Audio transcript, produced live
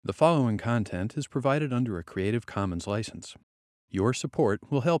The following content is provided under a Creative Commons license. Your support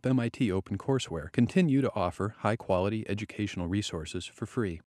will help MIT OpenCourseware continue to offer high-quality educational resources for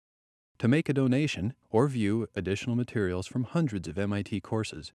free. To make a donation or view additional materials from hundreds of MIT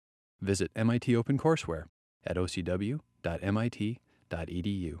courses, visit MIT OpenCourseware at ocw.mit.edu.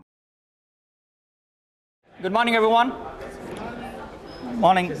 Good morning, everyone.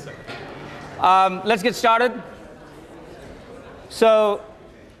 Morning. Let's get started. So,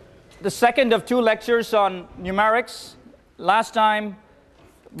 the second of two lectures on numerics. Last time,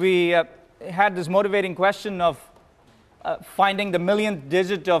 we had this motivating question of finding the millionth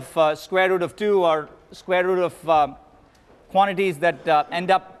digit of square root of 2 or square root of quantities that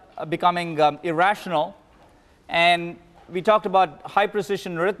end up becoming irrational. And we talked about high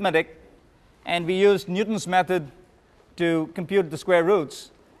precision arithmetic, and we used Newton's method to compute the square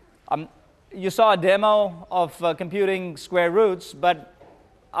roots. You saw a demo of computing square roots, but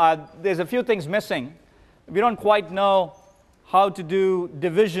there's a few things missing. We don't quite know how to do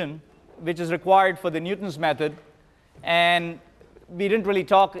division, which is required for the Newton's method, and we didn't really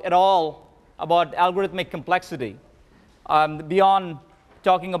talk at all about algorithmic complexity, beyond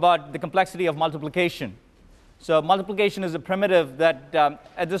talking about the complexity of multiplication. So multiplication is a primitive that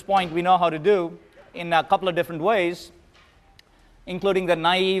at this point we know how to do in a couple of different ways, including the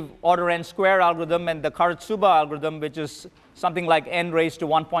naive order n square algorithm and the Karatsuba algorithm, which is something like n raised to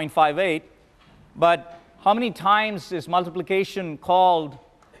 1.58. But how many times is multiplication called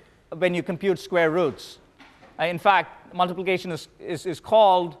when you compute square roots? In fact, multiplication is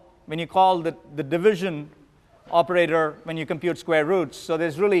called when you call the division operator when you compute square roots. So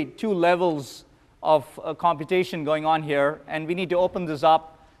there's really two levels of computation going on here, and we need to open this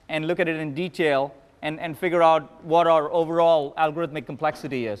up and look at it in detail and figure out what our overall algorithmic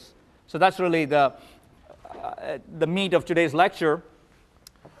complexity is. So that's really the meat of today's lecture,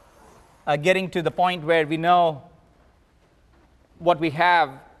 getting to the point where we know what we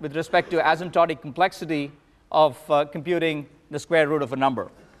have with respect to asymptotic complexity of computing the square root of a number.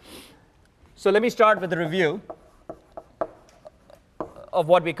 So let me start with a review of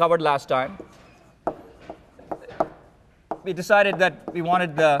what we covered last time. We decided that we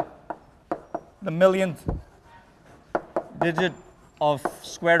wanted the millionth digit of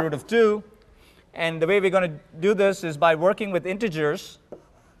square root of 2. And the way we're going to do this is by working with integers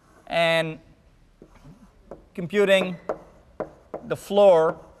and computing the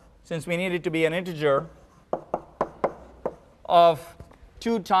floor, since we need it to be an integer, of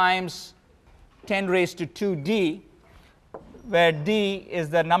 2 times 10 raised to 2d, where d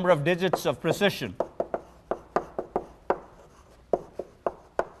is the number of digits of precision.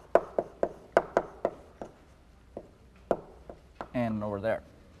 And over there.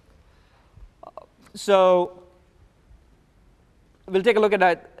 So we'll take a look at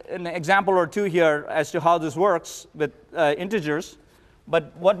an example or two here as to how this works with integers.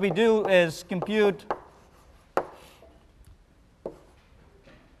 But what we do is compute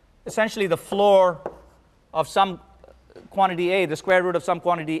essentially the floor of some quantity a, the square root of some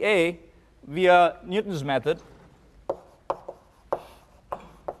quantity a, via Newton's method.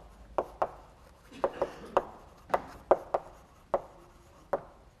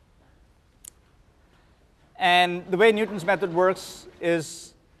 And the way Newton's method works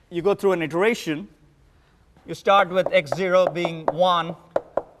is you go through an iteration. You start with x0 being 1,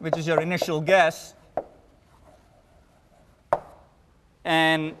 which is your initial guess,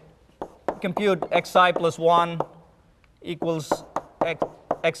 and compute xi plus 1 equals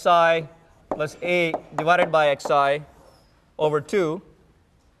xi plus a divided by xi over 2.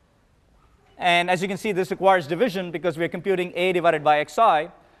 And as you can see, this requires division because we're computing a divided by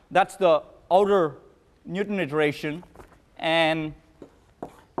xi. That's the outer Newton iteration, and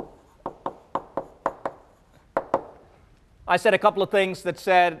I said a couple of things that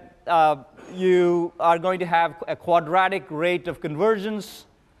said you are going to have a quadratic rate of convergence.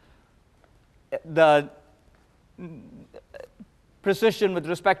 The precision with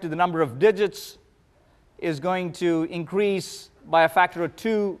respect to the number of digits is going to increase by a factor of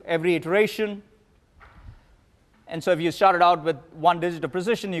 2 every iteration. And so if you started out with 1 digit of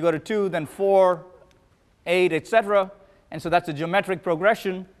precision, you go to 2, then 4, 8, etc. And so that's a geometric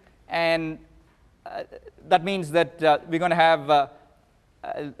progression, and that means that we're going to have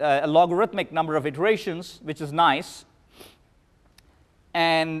a logarithmic number of iterations, which is nice.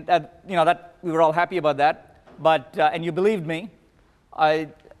 And that we were all happy about that. But and you believed me. I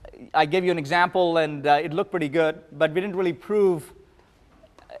gave you an example, and it looked pretty good, but we didn't really prove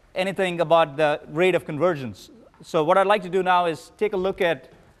anything about the rate of convergence. So what I'd like to do now is take a look at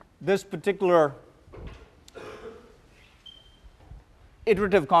this particular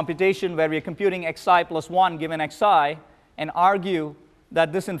iterative computation where we're computing xi plus 1 given xi and argue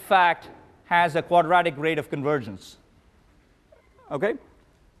that this, in fact, has a quadratic rate of convergence. Okay?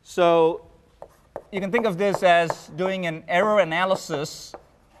 So you can think of this as doing an error analysis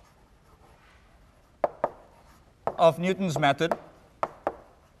of Newton's method.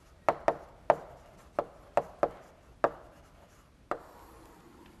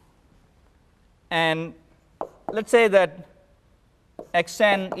 And let's say that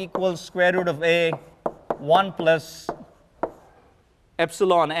xn equals square root of a 1 plus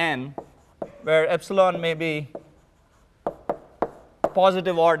epsilon n, where epsilon may be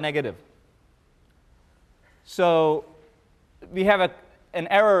positive or negative. So we have an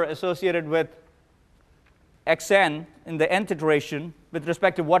error associated with xn in the nth iteration with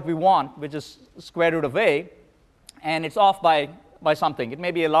respect to what we want, which is square root of a, and it's off by something. It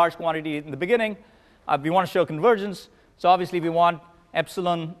may be a large quantity in the beginning. We want to show convergence, so obviously we want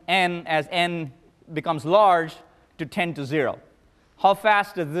epsilon n as n becomes large to tend to 0. How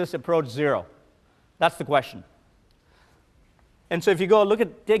fast does this approach 0? That's the question. And so if you go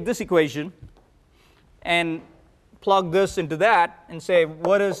take this equation and plug this into that and say,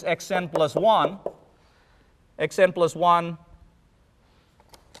 what is xn plus 1? Xn plus 1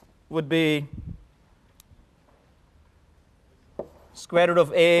 would be square root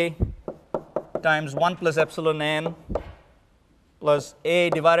of a times 1 plus epsilon n plus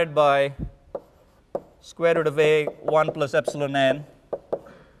a divided by square root of a 1 plus epsilon n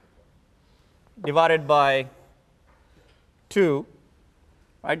divided by 2,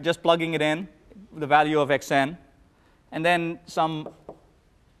 right? Just plugging it in, the value of xn, and then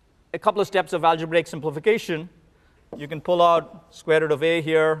a couple of steps of algebraic simplification. You can pull out square root of a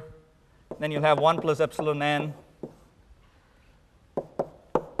here, then you'll have 1 plus epsilon n,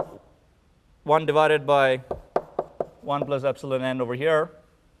 1 divided by 1 plus epsilon n over here,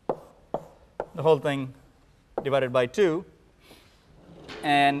 the whole thing divided by 2.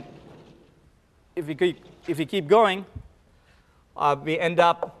 And if you keep going, we end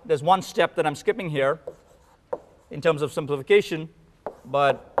up, there's one step that I'm skipping here in terms of simplification,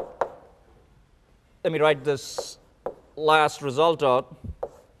 but let me write this last result out.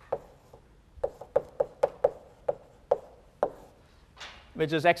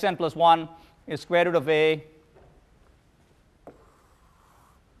 Which is xn plus 1 is square root of a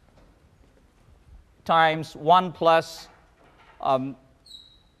times 1 plus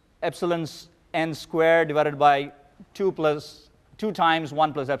epsilon n squared divided by 2 times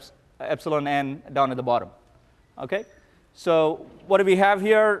 1 plus epsilon n down at the bottom. Okay? So what do we have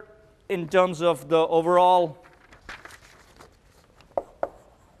here in terms of the overall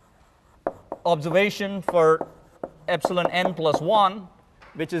observation for epsilon n plus 1,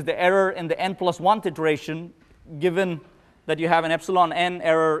 which is the error in the n plus 1th iteration, given that you have an epsilon n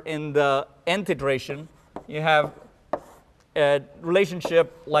error in the nth iteration, you have a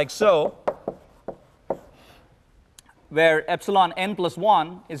relationship like so, where epsilon n plus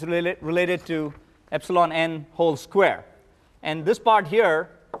 1 is related to epsilon n whole square. And this part here,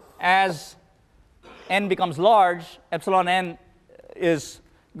 as n becomes large, epsilon n is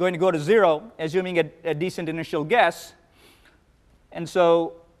going to go to 0, assuming a decent initial guess. And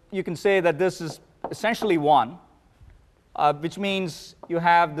so you can say that this is essentially 1, which means you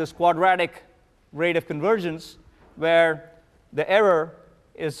have this quadratic rate of convergence where the error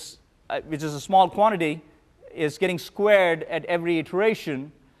is, which is a small quantity, is getting squared at every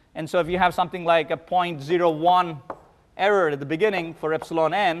iteration. And so if you have something like a 0.01 error at the beginning for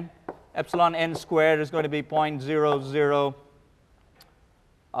epsilon n squared is going to be 0.00,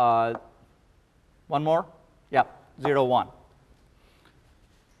 one more? Yeah, 0.1.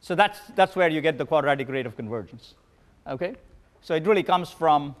 So that's where you get the quadratic rate of convergence. Okay? So it really comes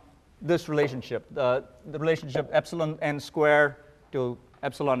from this relationship, the relationship epsilon n squared to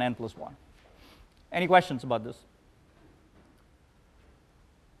epsilon n plus 1. Any questions about this?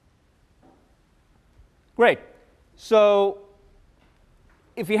 Great. So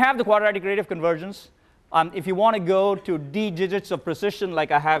if you have the quadratic rate of convergence, if you want to go to d digits of precision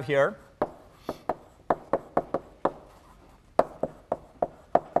like I have here,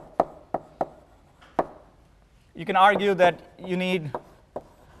 you can argue that you need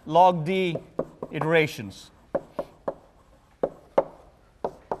log d iterations.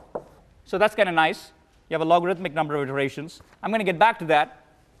 So that's kind of nice. You have a logarithmic number of iterations. I'm going to get back to that.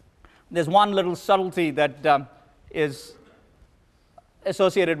 There's one little subtlety that is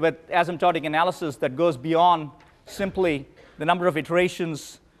associated with asymptotic analysis that goes beyond simply the number of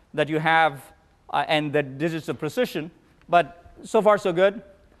iterations that you have and the digits of precision. But so far, so good.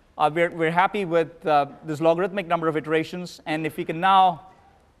 we're happy with this logarithmic number of iterations. And if we can now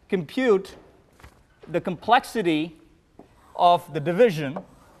compute the complexity of the division,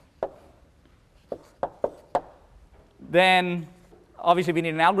 then obviously we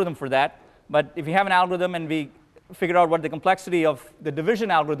need an algorithm for that. But if we have an algorithm and we figure out what the complexity of the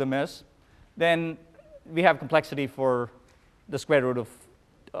division algorithm is, then we have complexity for the square root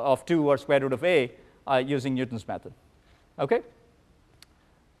of 2 or square root of a using Newton's method. Okay?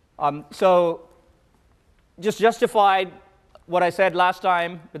 So just justified what I said last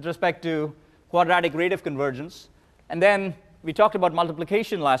time with respect to quadratic rate of convergence. And then we talked about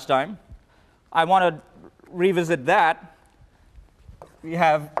multiplication last time. I want to revisit that. We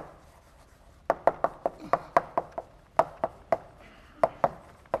have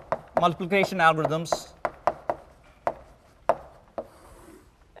multiplication algorithms.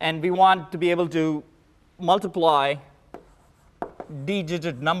 And we want to be able to multiply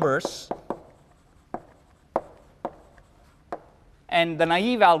d-digit numbers. And the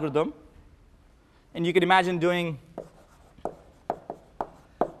naive algorithm, and you can imagine doing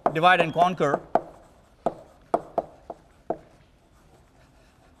divide and conquer.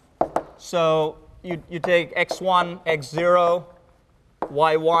 So you take x1, x0,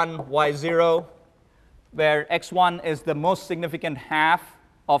 y1, y0, where x1 is the most significant half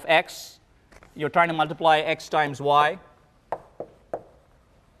of x. You're trying to multiply x times y.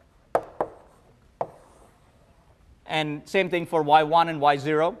 And same thing for y1 and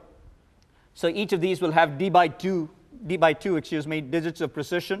y0. So each of these will have d by 2, digits of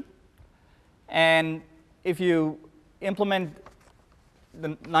precision. And if you implement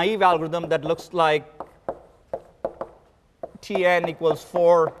the naive algorithm that looks like Tn equals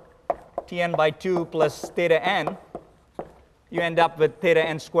 4 Tn by 2 plus theta n, you end up with theta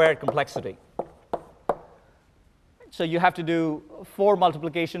n squared complexity. So you have to do 4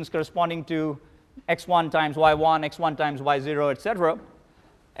 multiplications corresponding to x1 times y1, x1 times y0, etc.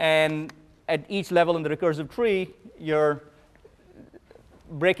 And at each level in the recursive tree, you're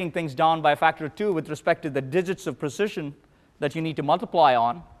breaking things down by a factor of 2 with respect to the digits of precision that you need to multiply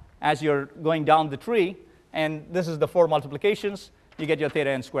on as you're going down the tree. And this is the 4 multiplications. You get your theta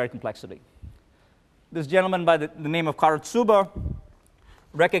n squared complexity. This gentleman by the name of Karatsuba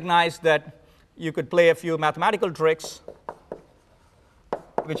recognized that you could play a few mathematical tricks,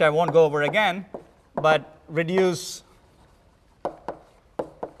 which I won't go over again, but reduce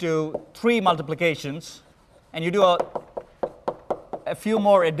to 3 multiplications, and you do a few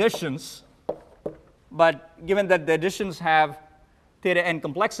more additions. But given that the additions have theta n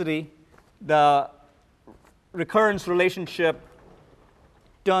complexity, the recurrence relationship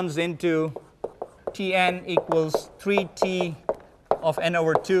turns into Tn equals 3t of n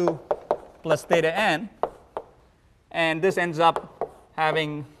over 2 plus theta n. And this ends up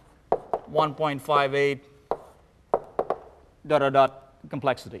having 1.58 ...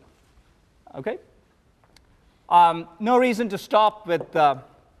 complexity. Okay? No reason to stop with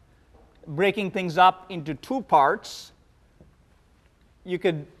breaking things up into 2 parts. You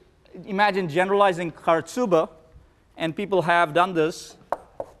could imagine generalizing Karatsuba, and people have done this.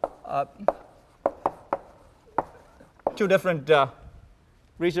 2 different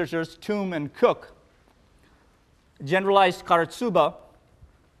researchers, Toom and Cook, generalized Karatsuba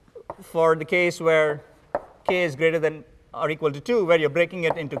for the case where k is greater than or equal to 2, where you're breaking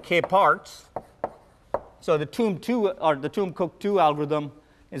it into k parts. So the Toom-2 or the Toom-Cook 2 algorithm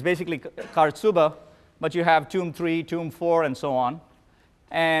is basically Karatsuba, but you have Toom-3, Toom-4, and so on.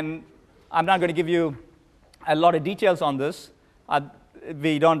 And I'm not going to give you a lot of details on this.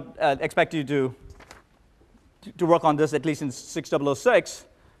 We don't expect you to work on this, at least in 6006.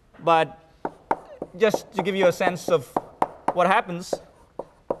 But just to give you a sense of what happens,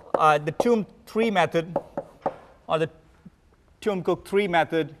 the Toom-3 method, or the Toom-Cook 3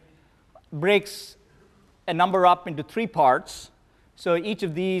 method, breaks a number up into 3 parts. So each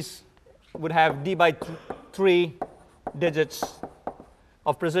of these would have d by 3 digits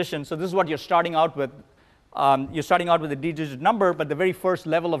of precision. So this is what you're starting out with. You're starting out with a d-digit number, but the very first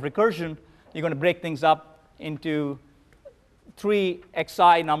level of recursion, you're going to break things up into 3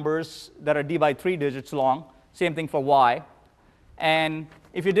 xi numbers that are d by 3 digits long. Same thing for y. And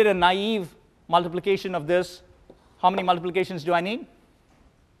if you did a naive multiplication of this, how many multiplications do I need?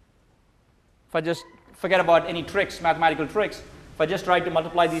 If I just forget about any tricks, mathematical tricks, if I just try to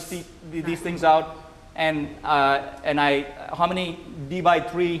multiply these things out, and how many d by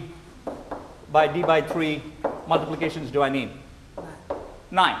 3 by d by 3 multiplications do I need?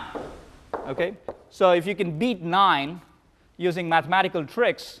 9. Okay? So if you can beat 9 using mathematical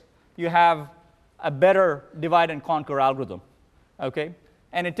tricks, you have a better divide and conquer algorithm. Okay?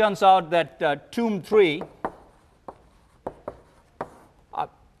 And it turns out that TOOM 3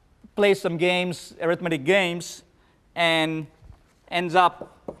 plays some games, arithmetic games, and ends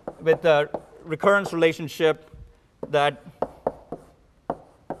up with a recurrence relationship that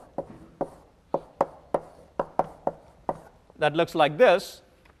looks like this,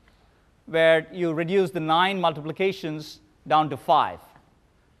 where you reduce the 9 multiplications down to 5.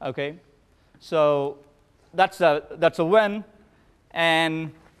 Okay, so that's a win,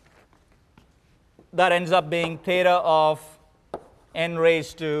 and that ends up being theta of n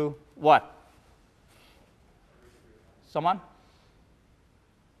raised to what? Someone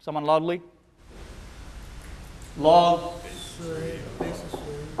loudly? Log to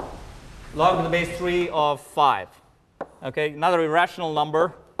the base 3 of 5. Okay, another irrational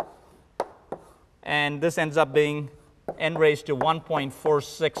number, and this ends up being n raised to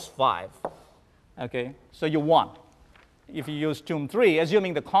 1.465. Okay, so you won if you use TOOM 3,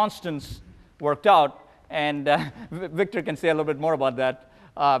 assuming the constants worked out. And Victor can say a little bit more about that,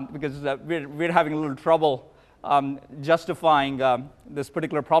 because we're having a little trouble justifying this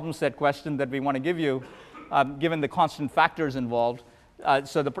particular problem set question that we want to give you, given the constant factors involved.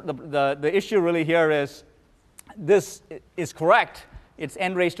 So the issue really here is, this is correct. It's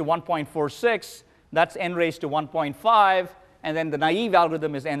n raised to 1.46. That's n raised to 1.5. And then the naive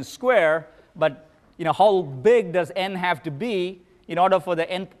algorithm is n squared. But how big does n have to be in order for the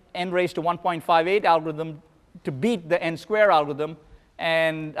n raised to 1.58 algorithm to beat the n squared algorithm,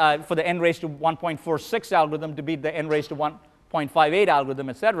 and for the n raised to 1.46 algorithm to beat the n raised to 1.58 algorithm,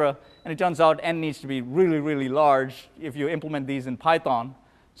 etc. And it turns out n needs to be really, really large if you implement these in Python.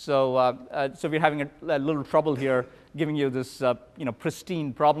 So we're having a little trouble here giving you this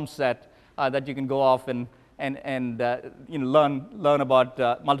pristine problem set that you can go off and learn about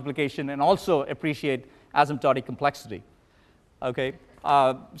multiplication and also appreciate asymptotic complexity. Okay,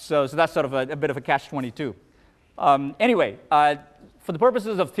 so that's sort of a bit of a catch-22. Anyway, for the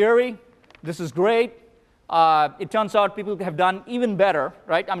purposes of theory, this is great. It turns out people have done even better,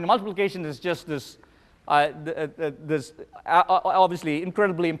 right? I mean, multiplication is just this obviously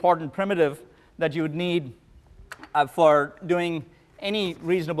incredibly important primitive that you would need for doing any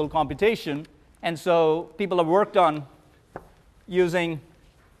reasonable computation. And so people have worked on using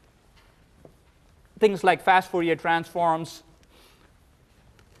things like fast Fourier transforms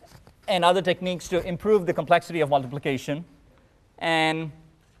and other techniques to improve the complexity of multiplication. And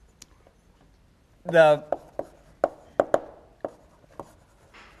the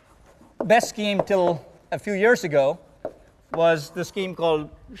best scheme till a few years ago was the scheme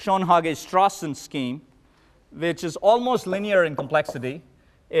called Schoenhagen-Strassen scheme, which is almost linear in complexity.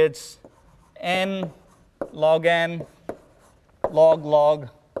 It's n log n log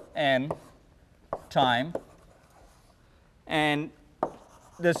n time. And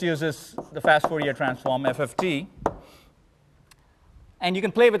this uses the fast Fourier transform, FFT. And you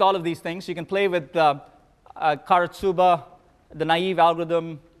can play with all of these things. You can play with Karatsuba, the naive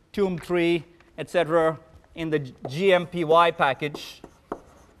algorithm, TOOM 3, etc., in the GMPY package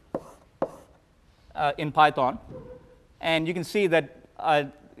in Python. And you can see that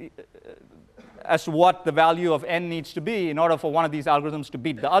as to what the value of n needs to be in order for one of these algorithms to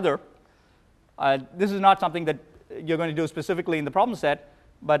beat the other. This is not something that you're going to do specifically in the problem set,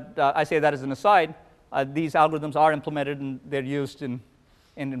 but I say that as an aside. These algorithms are implemented and they're used in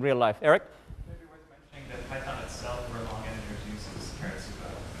real life. Eric? Maybe worth mentioning that Python itself, for long integers, uses Karatsuba.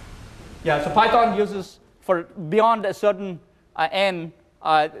 Yeah, so Python uses, for beyond a certain n,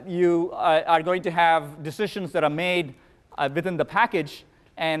 you are going to have decisions that are made within the package,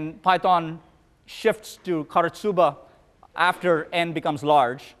 and Python shifts to Karatsuba after n becomes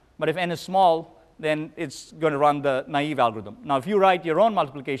large. But if n is small, then it's going to run the naive algorithm. Now, if you write your own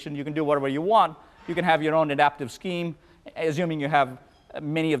multiplication, you can do whatever you want. You can have your own adaptive scheme, assuming you have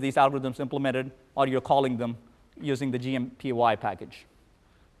many of these algorithms implemented, or you're calling them using the GMPY package.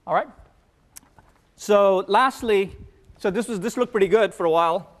 All right? So lastly, so this looked pretty good for a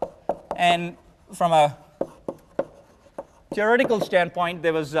while. And from a theoretical standpoint,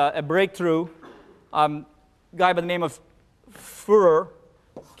 there was a breakthrough. A guy by the name of Führer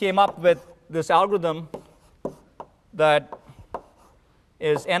came up with this algorithm that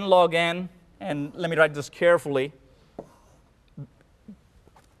is n log n, and let me write this carefully,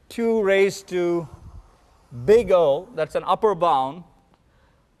 2 raised to big O, that's an upper bound,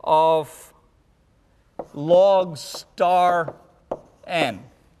 of log star n.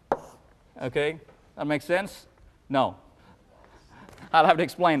 Okay, that makes sense? No. I'll have to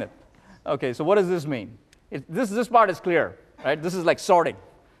explain it. Okay, so what does this mean? This part is clear, right? This is like sorting.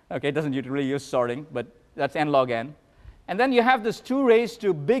 Okay, it doesn't really use sorting, but that's n log n. And then you have this 2 raised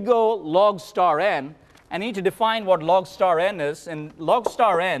to big O log star n. And you need to define what log star n is. And log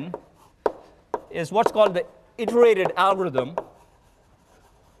star n is what's called the iterated algorithm.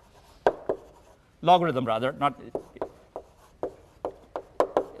 Logarithm, rather, not.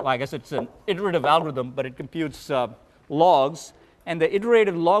 Well, I guess it's an iterative algorithm, but it computes logs. And the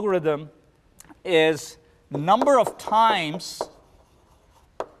iterative logarithm is number of times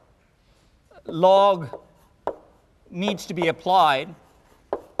log needs to be applied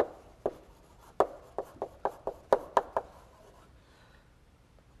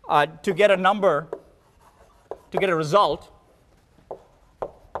to get a number, to get a result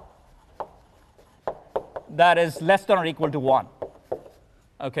that is less than or equal to 1.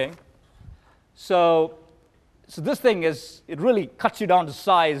 Okay? So this thing is, it really cuts you down to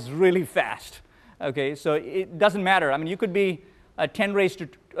size really fast. Okay? So it doesn't matter. I mean, you could be 10 raised to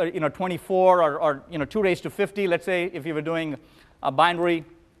 24 or 2 raised to 50, let's say, if you were doing binary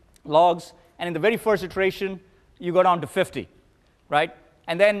logs. And in the very first iteration, you go down to 50, right?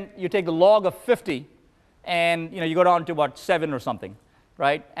 And then you take the log of 50, and you go down to about 7 or something,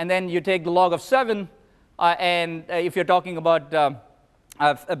 right? And then you take the log of 7, and if you're talking about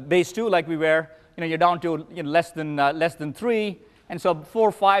base 2, like we were, you're down to less than 3. And so 4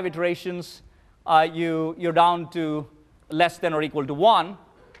 or 5 iterations, you're down to less than or equal to 1.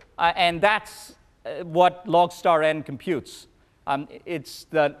 And that's what log star n computes. It's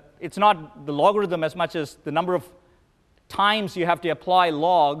not the logarithm as much as the number of times you have to apply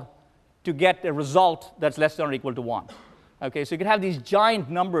log to get a result that's less than or equal to 1. Okay, so you can have these giant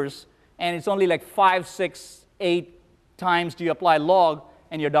numbers, and it's only like 5, 6, 8 times do you apply log,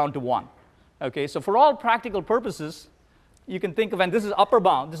 and you're down to 1. Okay, so for all practical purposes, you can think of, and this is upper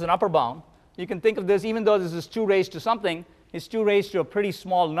bound, this is an upper bound, you can think of this, even though this is 2 raised to something, it's 2 raised to a pretty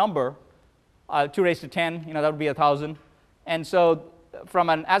small number, 2 raised to 10, that would be 1,000. And so from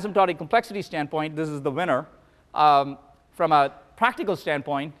an asymptotic complexity standpoint, this is the winner. From a practical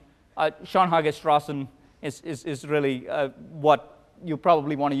standpoint, Schoenhagen-Strassen is really what you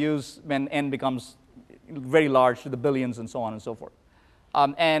probably want to use when n becomes very large to the billions and so on and so forth.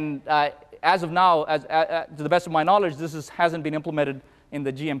 As of now, to the best of my knowledge, this hasn't been implemented in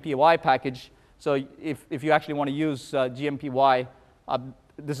the GMPY package. So if you actually want to use GMPY,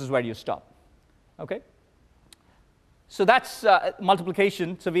 this is where you stop. Okay? So that's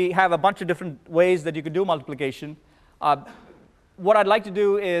multiplication. So we have a bunch of different ways that you could do multiplication. What I'd like to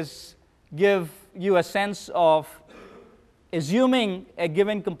do is give you a sense of assuming a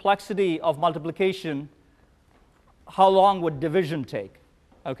given complexity of multiplication, how long would division take?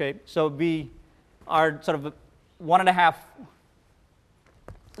 Okay, so we are sort of 1.5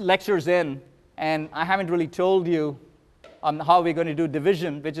 lectures in, and I haven't really told you how we're going to do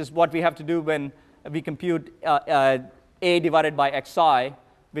division, which is what we have to do when we compute A divided by xi,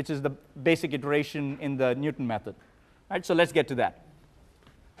 which is the basic iteration in the Newton method. All right, so let's get to that.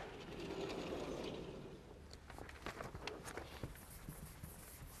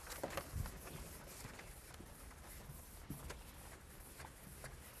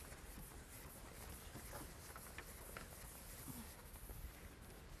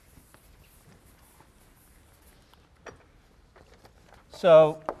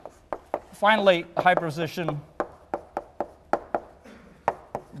 So finally, high precision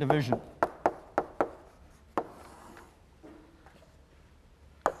division.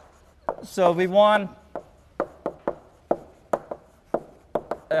 So we want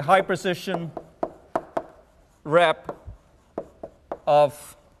a high precision rep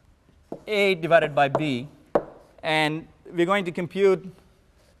of A divided by B, and we're going to compute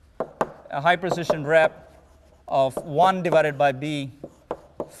a high precision rep of 1 divided by B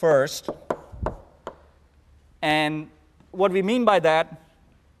first. And what we mean by that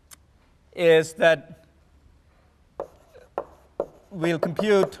is that we'll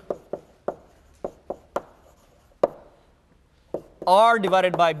compute R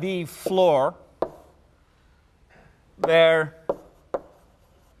divided by B floor, where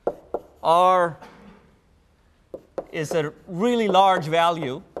R is a really large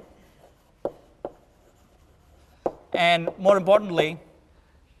value, and more importantly,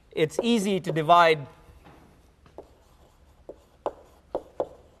 it's easy to divide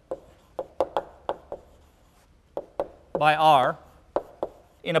by R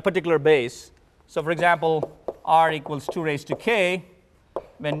in a particular base. So for example, R equals 2 raised to k.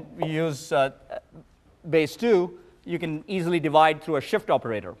 When we use base 2, you can easily divide through a shift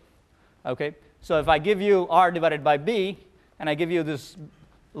operator. Okay? So if I give you R divided by B, and I give you this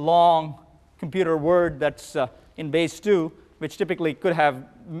long computer word that's in base 2, which typically could have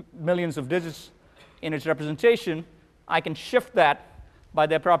millions of digits in its representation, I can shift that by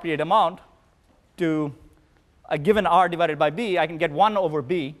the appropriate amount to a given r divided by b. I can get 1 over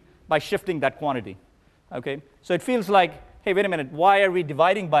b by shifting that quantity. Okay? So it feels like, hey, wait a minute, why are we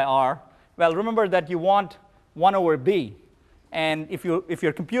dividing by r? Well, remember that you want 1 over b. And if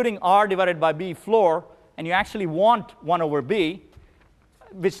you're computing r divided by b floor, and you actually want 1 over b,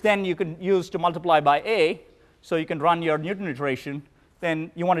 which then you can use to multiply by a, so you can run your Newton iteration,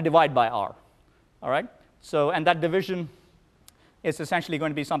 then you want to divide by r. All right? So, and that division is essentially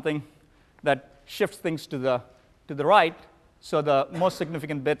going to be something that shifts things to the right, so the most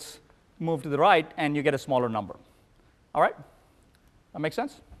significant bits move to the right, and you get a smaller number. All right? That makes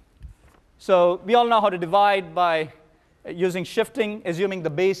sense? So we all know how to divide by using shifting, assuming the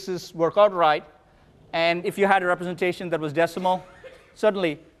bases work out right. And if you had a representation that was decimal,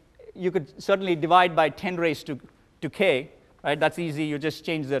 certainly you could certainly divide by 10 raised to k. Right? That's easy. You just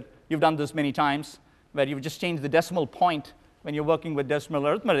change the. You've done this many times, where you just change the decimal point when you're working with decimal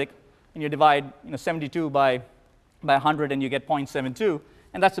arithmetic, and you divide 72 by 100, and you get 0.72.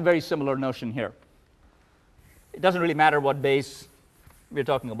 And that's a very similar notion here. It doesn't really matter what base we're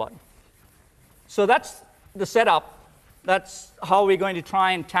talking about. So that's the setup. That's how we're going to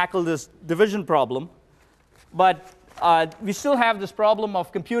try and tackle this division problem. But we still have this problem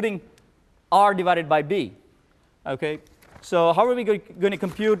of computing r divided by b. Okay? So how are we going to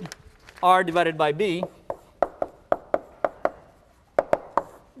compute r divided by b?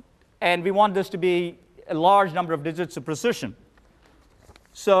 And we want this to be a large number of digits of precision.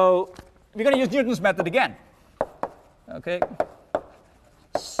 So we're going to use Newton's method again. Okay?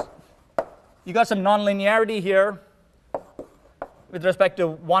 You got some nonlinearity here with respect to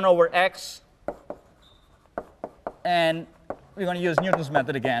 1 over x. And we're going to use Newton's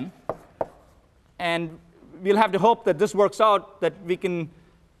method again. And we'll have to hope that this works out, that we can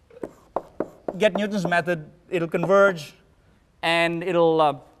get Newton's method. It'll converge, and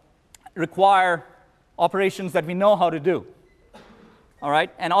it'll require operations that we know how to do. All right?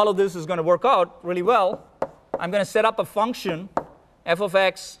 And all of this is going to work out really well. I'm going to set up a function, f of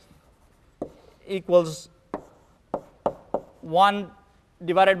x equals 1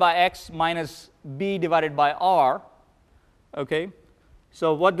 divided by x minus b divided by r. Okay?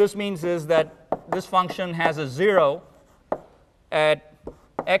 So what this means is that this function has a 0 at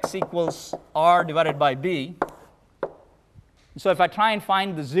x equals r divided by b. So if I try and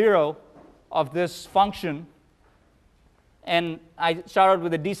find the 0 of this function, and I start out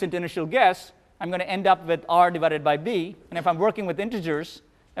with a decent initial guess, I'm going to end up with r divided by b. And if I'm working with integers,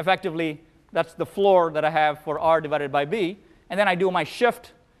 effectively, that's the floor that I have for r divided by b. And then I do my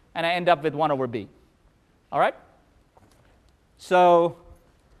shift, and I end up with 1 over b. All right? So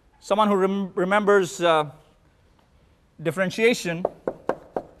someone who remembers differentiation,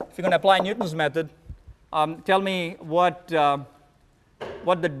 if you're going to apply Newton's method, tell me what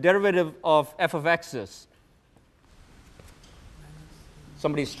the derivative of f of x is.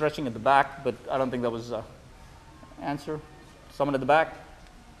 Somebody's stretching at the back, but I don't think that was the answer. Someone at the back?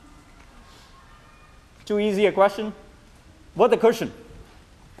 Too easy a question? What the cushion?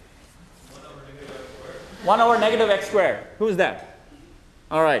 1 over negative x squared. Who's that?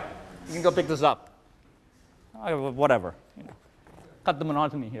 All right. You can go pick this up. Whatever. Cut the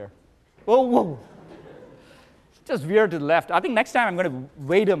monotony here. Whoa, whoa. It's just veer to the left. I think next time I'm going to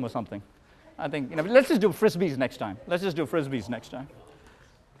weight him or something. I think, let's just do frisbees next time. Let's just do frisbees next time.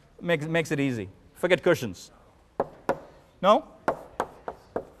 Makes it easy. Forget cushions. No?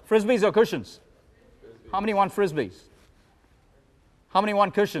 Frisbees or cushions? How many want frisbees? How many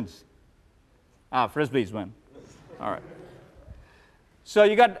want cushions? Frisbees win. All right. So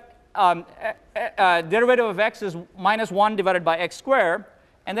you got derivative of x is minus 1 divided by x squared.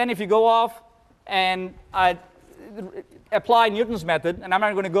 And then if you go off and apply Newton's method, and I'm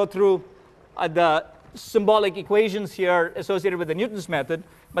not going to go through the symbolic equations here associated with the Newton's method,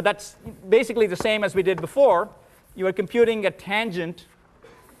 but that's basically the same as we did before. You are computing a tangent,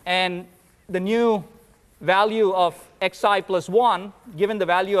 and the new value of xi plus 1, given the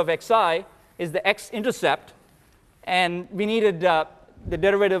value of xi, is the x-intercept. And we needed the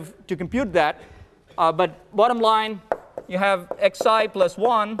derivative to compute that. But bottom line, you have xi plus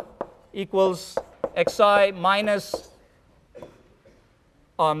 1 equals xi minus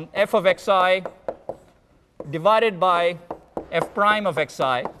f of xi divided by f prime of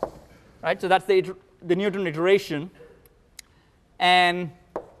xi. Right? So that's the Newton iteration. And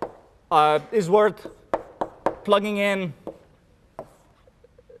is worth plugging in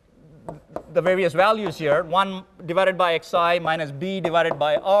the various values here. 1 divided by xi minus b divided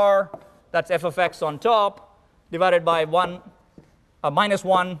by r. That's f of x on top, divided by minus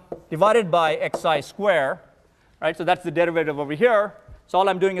 1 divided by xi square. right? So that's the derivative over here. So all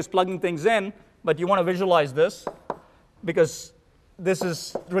I'm doing is plugging things in, but you want to visualize this because this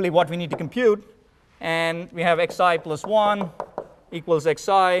is really what we need to compute. And we have xi plus 1 equals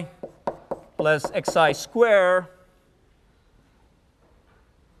xi plus xi square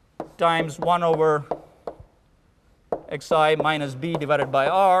times 1 over xi minus b divided by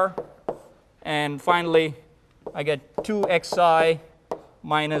r. And finally, I get 2xi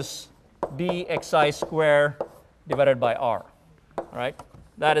minus bxi square divided by r. All right?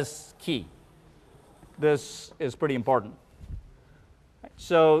 That is key. This is pretty important.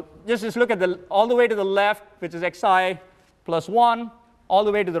 So just look at all the way to the left, which is xi plus 1, all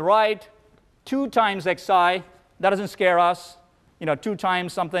the way to the right, 2 times xi. That doesn't scare us. 2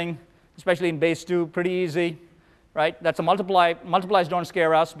 times something, especially in base 2, pretty easy. Right? That's a multiply. Multiplies don't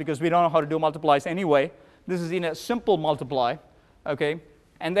scare us because we don't know how to do multiplies anyway. This is in a simple multiply. Okay?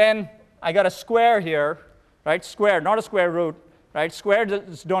 And then I got a square here, right? Square, not a square root. Right?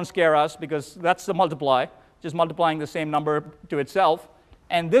 Squares don't scare us because that's the multiply, just multiplying the same number to itself.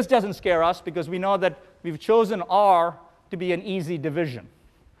 And this doesn't scare us because we know that we've chosen r to be an easy division.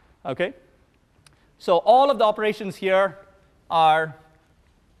 Okay? So all of the operations here are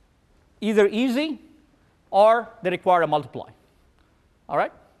either easy or they require a multiply. All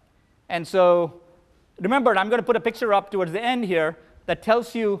right? And so remember, I'm going to put a picture up towards the end here that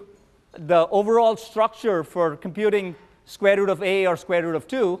tells you the overall structure for computing square root of a or square root of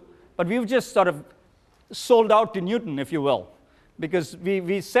 2, but we've just sort of sold out to Newton, if you will, because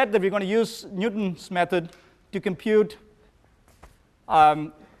we said that we're going to use Newton's method to compute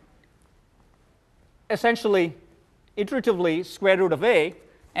essentially iteratively square root of a,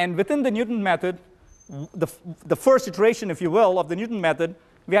 and within the Newton method, the first iteration, if you will, of the Newton method,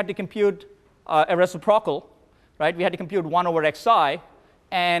 we had to compute a reciprocal, right? We had to compute 1 over xi,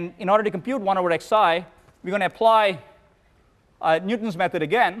 and in order to compute 1 over xi, we're going to apply Newton's method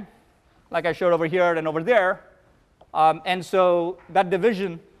again, like I showed over here and over there, and so that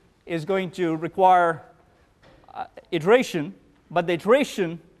division is going to require iteration, but the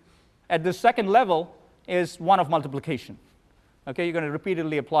iteration at the second level is one of multiplication. Okay, you're going to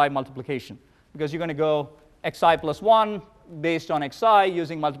repeatedly apply multiplication because you're going to go xi plus 1 based on xi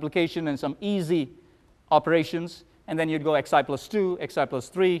using multiplication and some easy operations, and then you'd go xi plus 2, xi plus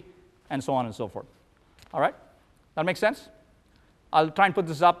 3, and so on and so forth. All right? That makes sense? I'll try and put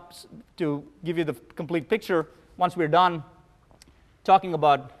this up to give you the complete picture once we're done talking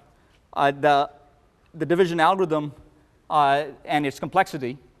about the division algorithm and its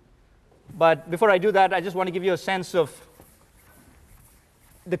complexity. But before I do that, I just want to give you a sense of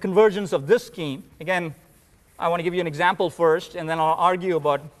the convergence of this scheme. Again, I want to give you an example first, and then I'll argue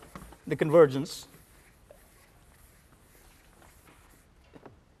about the convergence.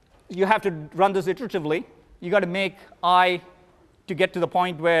 You have to run this iteratively. You got to make I to get to the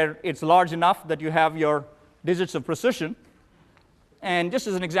point where it's large enough that you have your digits of precision. And just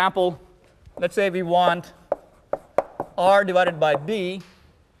as an example, let's say we want r divided by b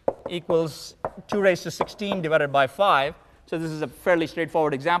equals 2 raised to 16 divided by 5. So this is a fairly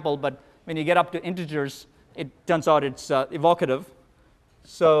straightforward example, but when you get up to integers, it turns out it's evocative.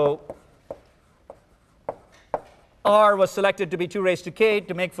 So r was selected to be 2 raised to k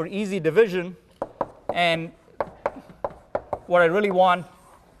to make for easy division, and what I really want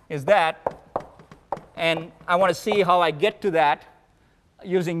is that, and I want to see how I get to that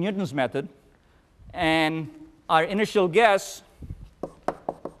using Newton's method. And our initial guess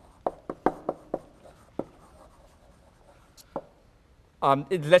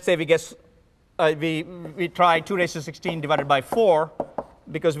let's say we guess we try 2 raised to 16 divided by 4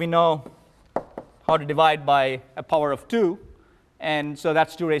 because we know how to divide by a power of 2, and so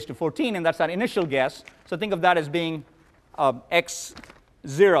that's 2 raised to 14, and that's our initial guess. So think of that as being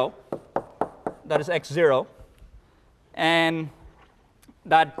x0, that is x0, and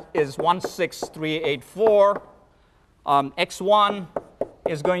that is 16384. X1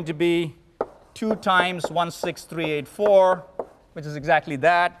 is going to be 2 times 16384, which is exactly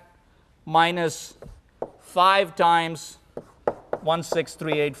that, minus 5 times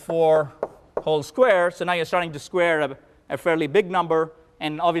 16384 whole square. So now you're starting to square a fairly big number,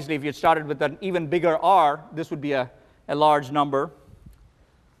 and obviously if you started with an even bigger r, this would be a large number.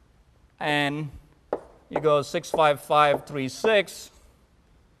 And you go 65536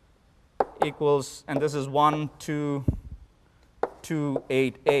 equals, and this is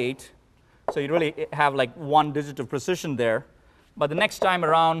 12288. So you really have like 1 digit of precision there. But the next time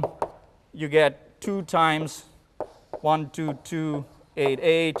around, you get 2 times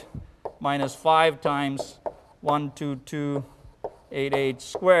 12288 minus 5 times 12288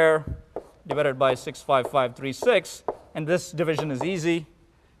 square divided by 65536. And this division is easy.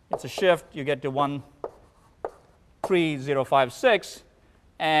 It's a shift. You get to 13056.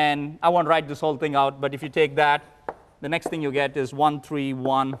 And I won't write this whole thing out, but if you take that, the next thing you get is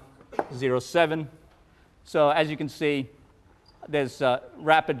 13107. So as you can see, there's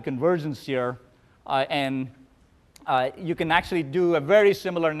rapid convergence here. And you can actually do a very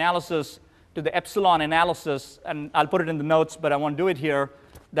similar analysis to the epsilon analysis. And I'll put it in the notes, but I won't do it here,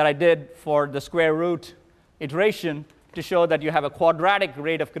 that I did for the square root iteration to show that you have a quadratic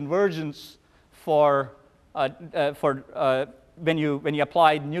rate of convergence for when you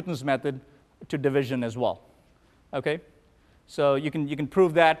apply Newton's method to division as well. Okay, so you can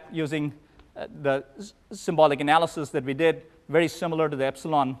prove that using the symbolic analysis that we did, very similar to the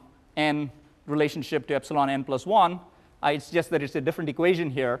epsilon n relationship to epsilon n plus 1. It's just that it's a different equation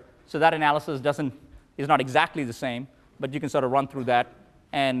here, so that analysis is not exactly the same, but you can sort of run through that,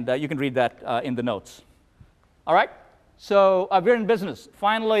 and you can read that in the notes. All right, so we're in business.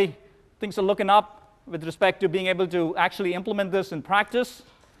 Finally, things are looking up with respect to being able to actually implement this in practice.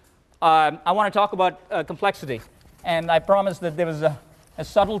 I want to talk about complexity. And I promised that there was a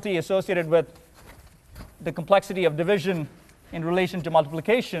subtlety associated with the complexity of division in relation to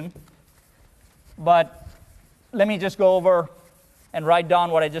multiplication. But let me just go over and write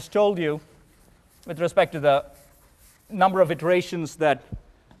down what I just told you with respect to the number of iterations that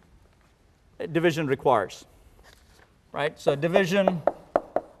division requires. Right? So division,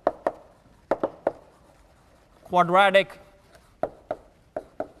 quadratic,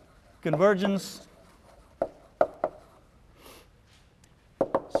 convergence.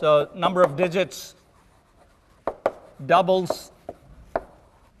 So number of digits doubles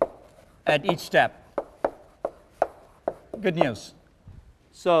at each step. Good news.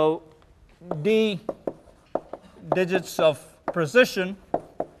 So d digits of precision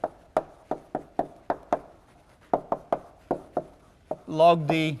log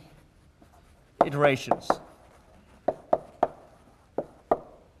d iterations.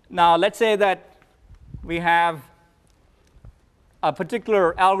 Now let's say that we have a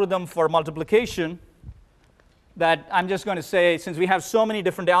particular algorithm for multiplication that I'm just going to say, since we have so many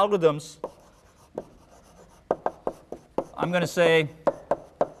different algorithms, I'm going to say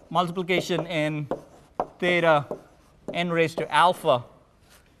multiplication in theta n raised to alpha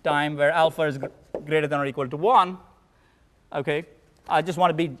time, where alpha is greater than or equal to 1. Okay, I just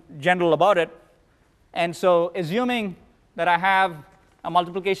want to be general about it. And so assuming that I have a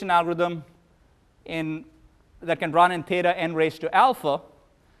multiplication algorithm that can run in theta n raised to alpha,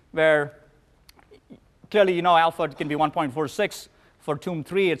 where clearly you know alpha can be 1.46 for TOOM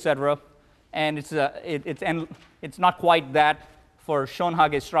 3, etc. And it's not quite that for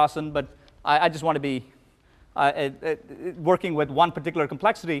Schoenhage-Strassen, but I just want to be working with one particular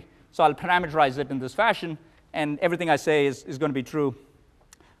complexity, so I'll parameterize it in this fashion, and everything I say is going to be true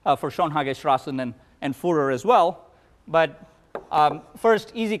for Schoenhage-Strassen and Führer as well. But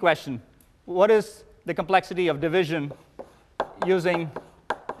first, easy question. What is the complexity of division using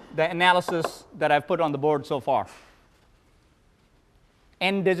the analysis that I've put on the board so far?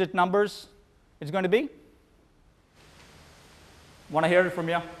 N-digit numbers it's going to be? Want to hear it from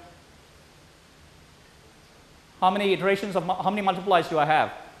you? How many iterations of, how many multiplies do I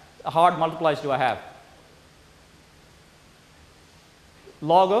have? Hard multiplies do I have?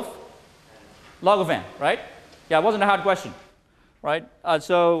 Log of n, right? Yeah, it wasn't a hard question, right?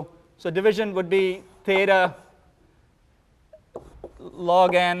 So division would be theta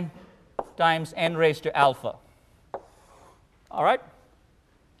log n times n raised to alpha. All right?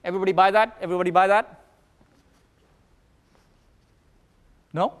 Everybody buy that? Everybody buy that?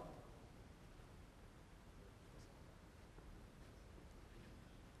 No?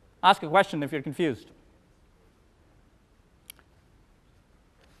 Ask a question if you're confused.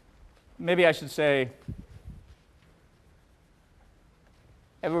 Maybe I should say,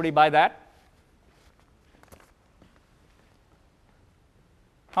 everybody buy that?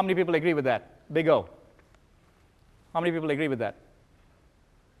 How many people agree with that? Big O. How many people agree with that?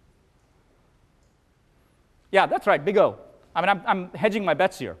 Yeah, that's right, big O. I mean, I'm hedging my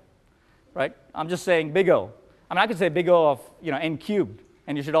bets here, right? I'm just saying big O. I mean, I could say big O of n cubed,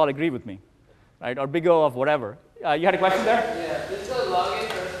 and you should all agree with me, right? Or big O of whatever. You had a question there? Yeah, this is a log n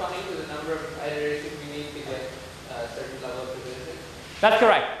corresponding to the number of iterations we need to get a certain level of precision. That's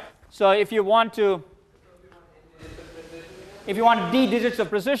correct. So if you want d digits of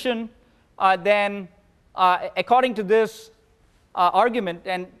precision, then according to this argument,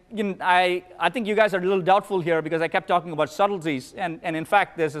 and I think you guys are a little doubtful here because I kept talking about subtleties, and in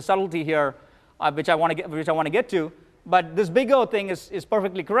fact there's a subtlety here which I want to get to, But this big O thing is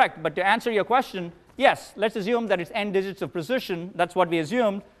perfectly correct. But to answer your question, yes, let's assume that it's n digits of precision. That's what we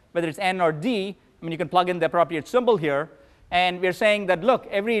assumed, whether it's n or d. I mean, you can plug in the appropriate symbol here. And we're saying that, look,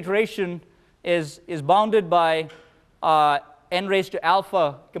 every iteration is bounded by n raised to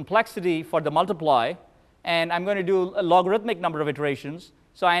alpha complexity for the multiply. And I'm going to do a logarithmic number of iterations.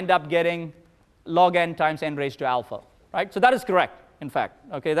 So I end up getting log n times n raised to alpha. Right? So that is correct, in fact.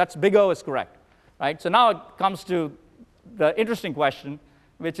 Okay, that's big O is correct. Right? So now it comes to the interesting question,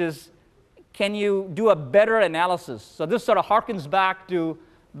 which is, can you do a better analysis? So this sort of harkens back to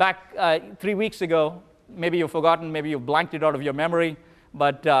 3 weeks ago. Maybe you've forgotten, maybe you've blanked it out of your memory,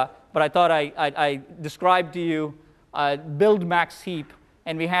 but I thought I described to you build max heap,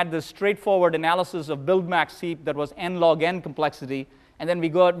 and we had this straightforward analysis of build max heap that was n log n complexity, and then we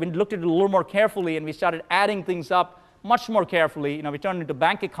looked at it a little more carefully, and we started adding things up much more carefully. We turned into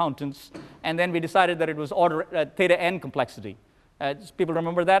bank accountants, and then we decided that it was order theta n complexity. Does people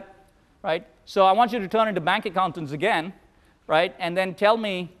remember that? Right? So I want you to turn into bank accountants again, right? And then tell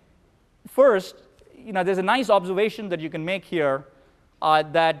me first, there's a nice observation that you can make here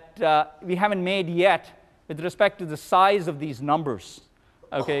that we haven't made yet with respect to the size of these numbers.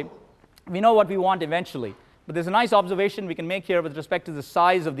 Okay? We know what we want eventually, but there's a nice observation we can make here with respect to the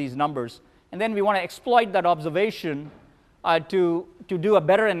size of these numbers. And then we want to exploit that observation to do a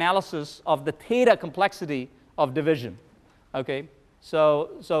better analysis of the theta complexity of division. Okay?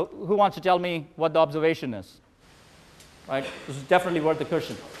 So who wants to tell me what the observation is? Right? This is definitely worth the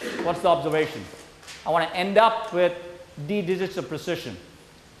cushion. What's the observation? I want to end up with d digits of precision.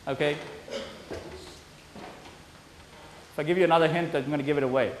 Okay? If I give you another hint, I'm going to give it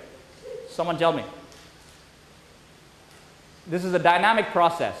away. Someone tell me. This is a dynamic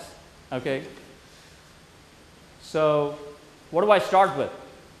process. Okay? So what do I start with?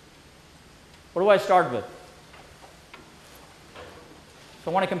 What do I start with?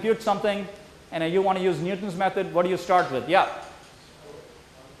 So I want to compute something, and you want to use Newton's method. What do you start with? Yeah.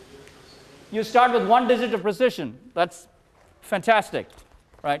 You start with 1 digit of precision. That's fantastic,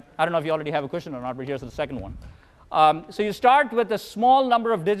 right? I don't know if you already have a question or not, but here's the second one. So you start with a small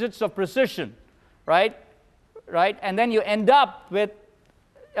number of digits of precision, right? Right? And then you end up with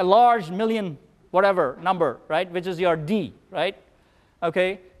a large million whatever number, right? Which is your d, right?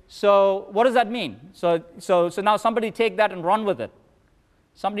 Okay. So what does that mean? So now somebody take that and run with it.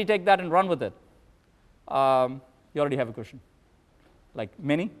 Somebody take that and run with it. You already have a question. Like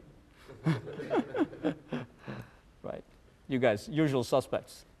many? Right. You guys, usual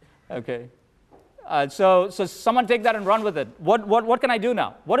suspects. Okay. So someone take that and run with it. What can I do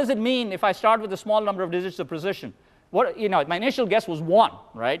now? What does it mean if I start with a small number of digits of precision? My initial guess was 1,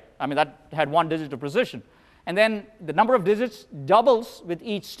 right? I mean, that had 1 digit of precision. And then the number of digits doubles with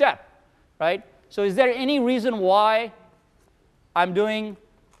each step, right? So is there any reason why I'm doing,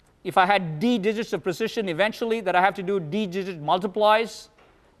 if I had d digits of precision eventually, that I have to do d digit multiplies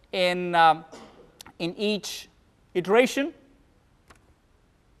in each iteration?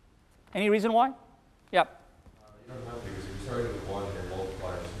 Any reason why? Yeah. You don't have to, because if you started with 1 and your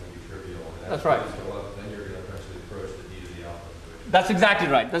multiplier is going to be trivial. And that's right. Then you're going to eventually approach the d to the alpha. That's exactly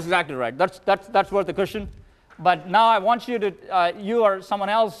right. That's exactly right. That's worth the cushion. But now I want you to, you or someone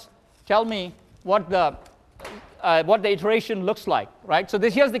else, tell me what the iteration looks like, right? So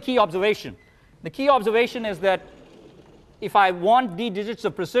here's the key observation. The key observation is that if I want d digits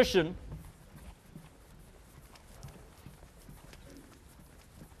of precision,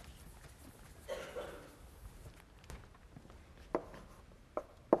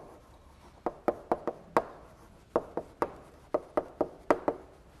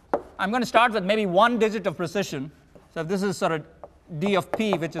 I'm going to start with maybe 1 digit of precision. So if this is sort of d of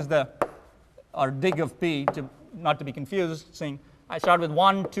p, which is or dig of p, not to be confused, saying I start with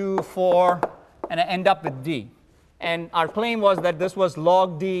 1, 2, 4, and I end up with d. And our claim was that this was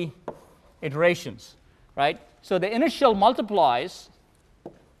log d iterations, right? So the initial multiplies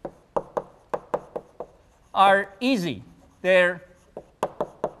are easy. They're,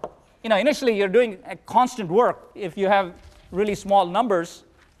 initially you're doing a constant work if you have really small numbers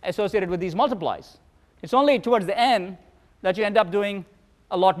associated with these multiplies. It's only towards the end that you end up doing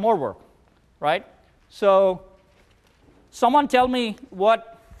a lot more work, right? So someone tell me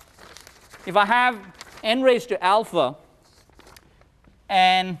what, if I have n raised to alpha,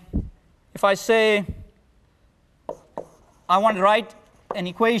 and if I say I want to write an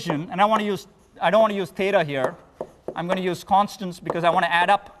equation, and I don't want to use theta here. I'm going to use constants because I want to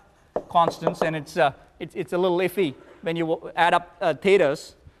add up constants, and it's a little iffy when you add up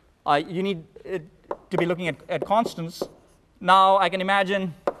thetas. You need to be looking at constants. Now I can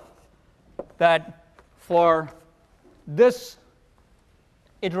imagine that for this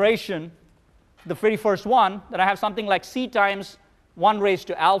iteration, the very first one, that I have something like c times 1 raised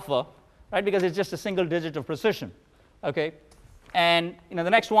to alpha, right? Because it's just a single digit of precision, okay? And the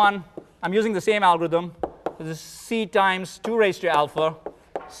next one, I'm using the same algorithm. This is c times 2 raised to alpha,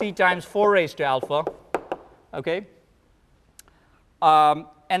 c times 4 raised to alpha, okay?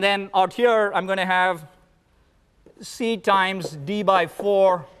 And then out here, I'm going to have c times d by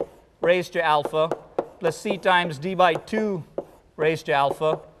 4 raised to alpha plus c times d by 2 raised to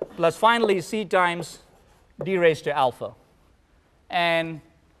alpha plus finally c times d raised to alpha. And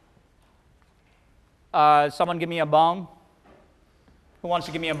someone give me a bound. Who wants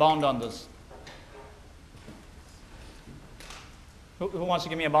to give me a bound on this? Who wants to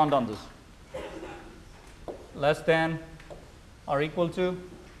give me a bound on this? Less than or equal to?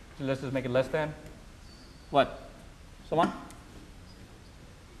 Let's just make it less than. What? Someone?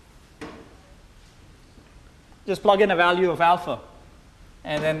 Just plug in a value of alpha.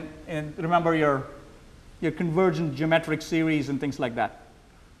 And then remember your convergent geometric series and things like that.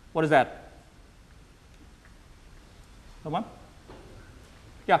 What is that? Someone?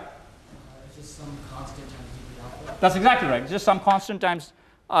 Yeah? It's just some constant times d to the alpha. That's exactly right. It's just some constant times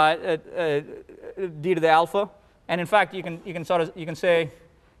d to the alpha. And in fact, you can say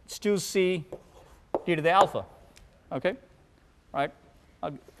it's 2c d to the alpha. Okay? Right?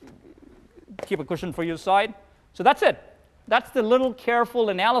 I'll keep a cushion for your side. So that's it. That's the little careful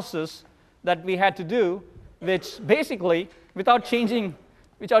analysis that we had to do, which basically, without changing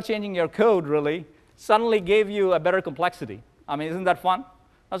your code really, suddenly gave you a better complexity. I mean, isn't that fun?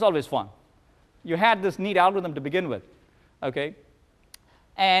 That's always fun. You had this neat algorithm to begin with. Okay?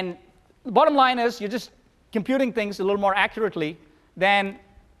 And the bottom line is you're just computing things a little more accurately than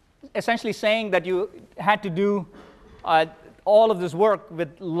essentially saying that you had to do all of this work with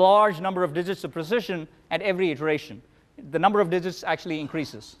large number of digits of precision at every iteration. The number of digits actually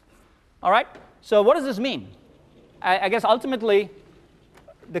increases. All right? So what does this mean? I guess ultimately,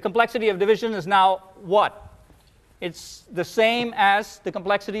 the complexity of division is now what? It's the same as the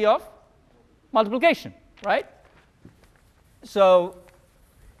complexity of multiplication, right? So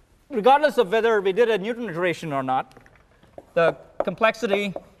regardless of whether we did a Newton iteration or not, the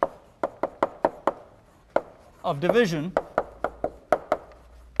complexity of division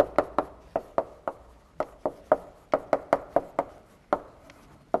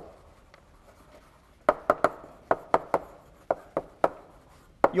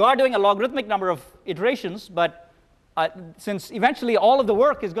you are doing a logarithmic number of iterations, but since eventually all of the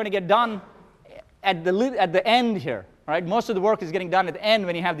work is going to get done at the end here, right? Most of the work is getting done at the end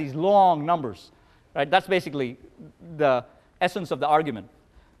when you have these long numbers, right? That's basically the essence of the argument.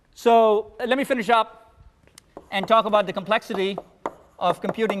 So let me finish up and talk about the complexity of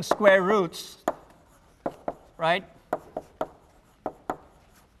computing square roots, right?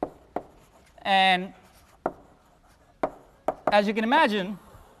 And as you can imagine,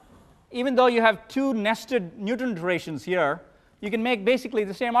 even though you have two nested Newton iterations here, you can make basically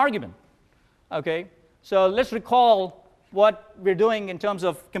the same argument. Okay? So let's recall what we're doing in terms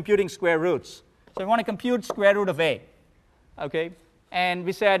of computing square roots. So we want to compute square root of a. Okay? And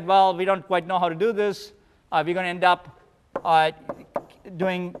we said, well, we don't quite know how to do this. We're going to end up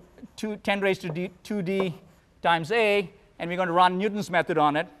doing 10 raised to 2d times a, and we're going to run Newton's method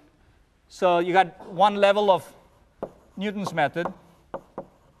on it. So you got one level of Newton's method.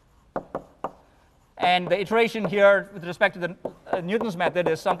 And the iteration here with respect to the Newton's method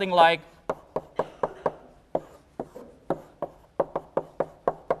is something like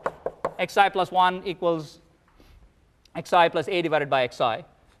xi plus 1 equals xi plus a divided by xi.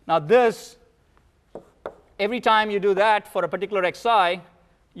 Now this, every time you do that for a particular xi,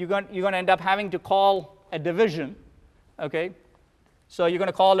 you're going to end up having to call a division. Okay? So you're going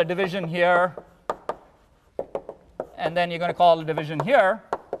to call a division here, and then you're going to call a division here.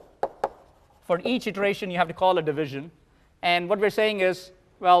 For each iteration, you have to call a division. And what we're saying is,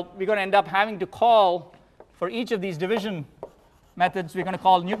 well, we're going to end up having to call, for each of these division methods, we're going to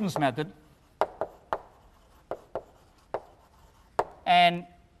call Newton's method. And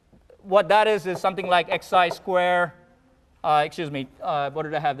what that is something like xi square, what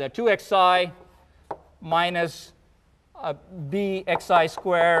did I have there? 2xi minus b xi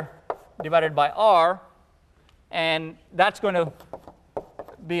square divided by r. And that's going to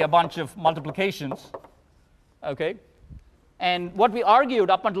be a bunch of multiplications. Okay? And what we argued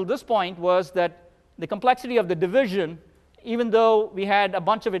up until this point was that the complexity of the division, even though we had a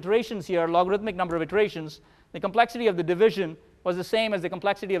bunch of iterations here, logarithmic number of iterations, the complexity of the division was the same as the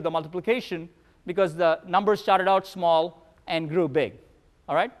complexity of the multiplication because the numbers started out small and grew big.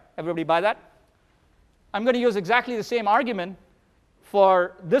 All right? Everybody buy that? I'm going to use exactly the same argument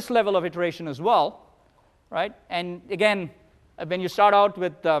for this level of iteration as well, right? And again, when you start out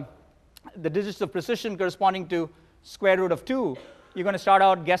with the digits of precision corresponding to square root of 2, you're going to start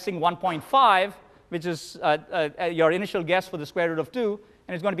out guessing 1.5, which is your initial guess for the square root of 2,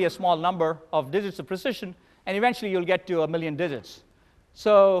 and it's going to be a small number of digits of precision, and eventually you'll get to 1,000,000 digits.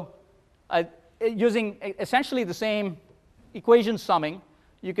 So using essentially the same equation summing,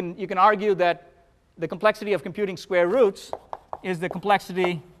 you can argue that the complexity of computing square roots is the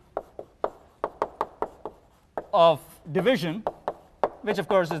complexity of division, which of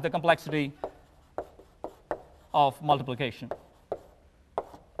course is the complexity of multiplication,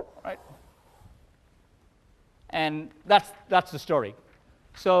 right? And that's the story.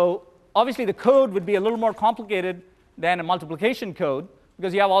 So obviously the code would be a little more complicated than a multiplication code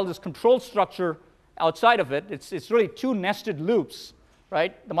because you have all this control structure outside of it. It's really two nested loops,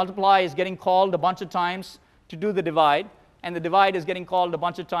 right? The multiply is getting called a bunch of times to do the divide, and the divide is getting called a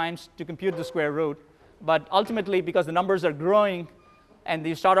bunch of times to compute the square root. But ultimately, because the numbers are growing and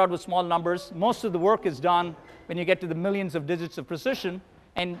you start out with small numbers, most of the work is done when you get to the millions of digits of precision,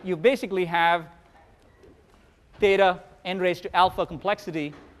 and you basically have theta n raised to alpha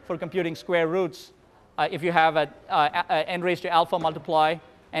complexity for computing square roots if you have a n raised to alpha multiply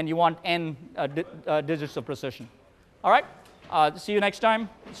and you want n digits of precision. All right? See you next time.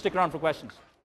 Stick around for questions.